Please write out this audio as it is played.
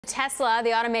Tesla,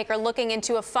 the automaker, looking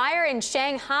into a fire in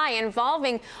Shanghai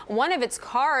involving one of its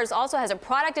cars. Also has a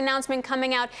product announcement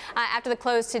coming out after the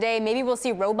close today. Maybe we'll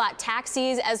see robot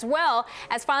taxis, as well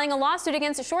as filing a lawsuit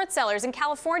against short sellers in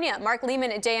California. Mark Lehmann,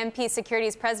 JMP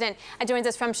Securities president, joins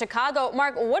us from Chicago.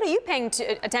 Mark, what are you paying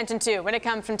attention to when it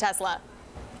comes from Tesla?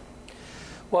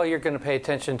 Well, you're going to pay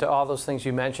attention to all those things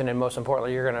you mentioned, and most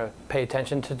importantly, you're going to pay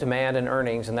attention to demand and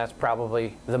earnings, and that's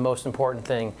probably the most important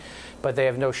thing. But they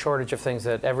have no shortage of things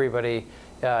that everybody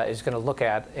is going to look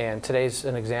at, and today's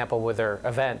an example with their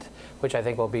event, which I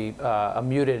think will be a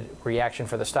muted reaction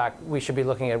for the stock. We should be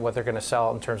looking at what they're going to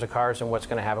sell in terms of cars and what's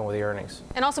going to happen with the earnings.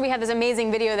 And also we have this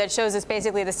amazing video that shows us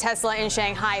basically this Tesla in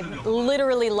Shanghai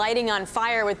literally lighting on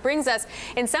fire, which brings us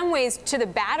in some ways to the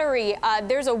battery.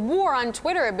 There's a war on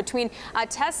Twitter between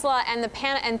Tesla and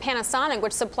Panasonic,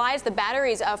 which supplies the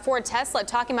batteries for Tesla,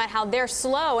 talking about how they're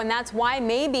slow, and that's why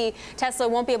maybe Tesla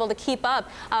won't be able to keep up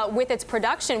with its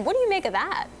production. What do you make of that?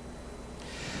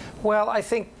 Well, I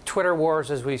think Twitter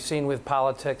wars, as we've seen with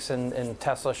politics and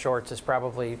Tesla shorts, is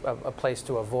probably a place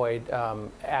to avoid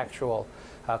actual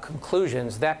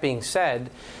conclusions. That being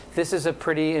said, this is a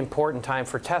pretty important time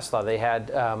for Tesla. They had,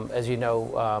 as you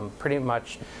know, pretty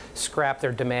much scrapped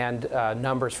their demand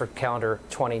numbers for calendar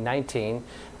 2019.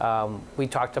 We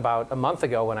talked about a month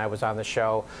ago when I was on the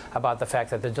show about the fact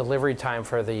that the delivery time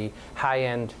for the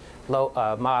high-end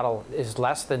model is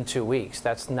less than 2 weeks.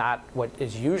 That's not what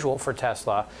is usual for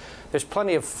Tesla. There's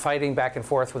plenty of fighting back and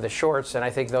forth with the shorts, and I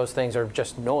think those things are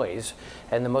just noise.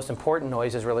 And the most important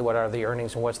noise is really what are the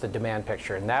earnings and what's the demand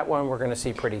picture. And that one we're going to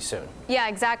see pretty soon. Yeah,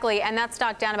 exactly. And that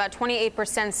stock down about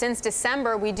 28% since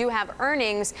December. We do have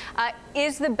earnings.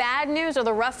 Is the bad news or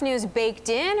the rough news baked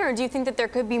in, or do you think that there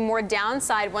could be more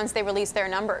downside once they release their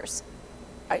numbers?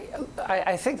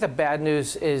 I think the bad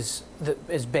news is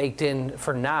baked in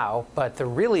for now, but the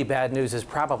really bad news is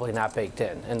probably not baked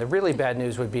in. And the really bad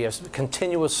news would be a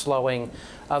continuous slowing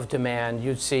of demand.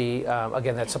 You'd see,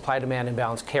 again, that supply-demand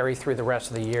imbalance carry through the rest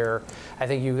of the year. I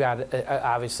think you got,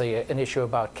 obviously, an issue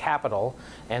about capital,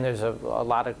 and there's a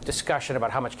lot of discussion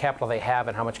about how much capital they have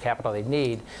and how much capital they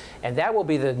need. And that will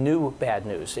be the new bad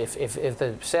news. If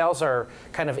the sales are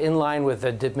kind of in line with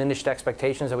the diminished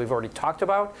expectations that we've already talked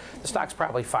about, the stock's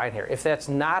probably fine here. If that's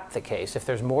not the case, if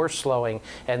there's more slowing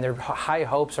and their high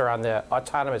hopes are on the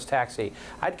autonomous taxi,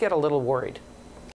 I'd get a little worried.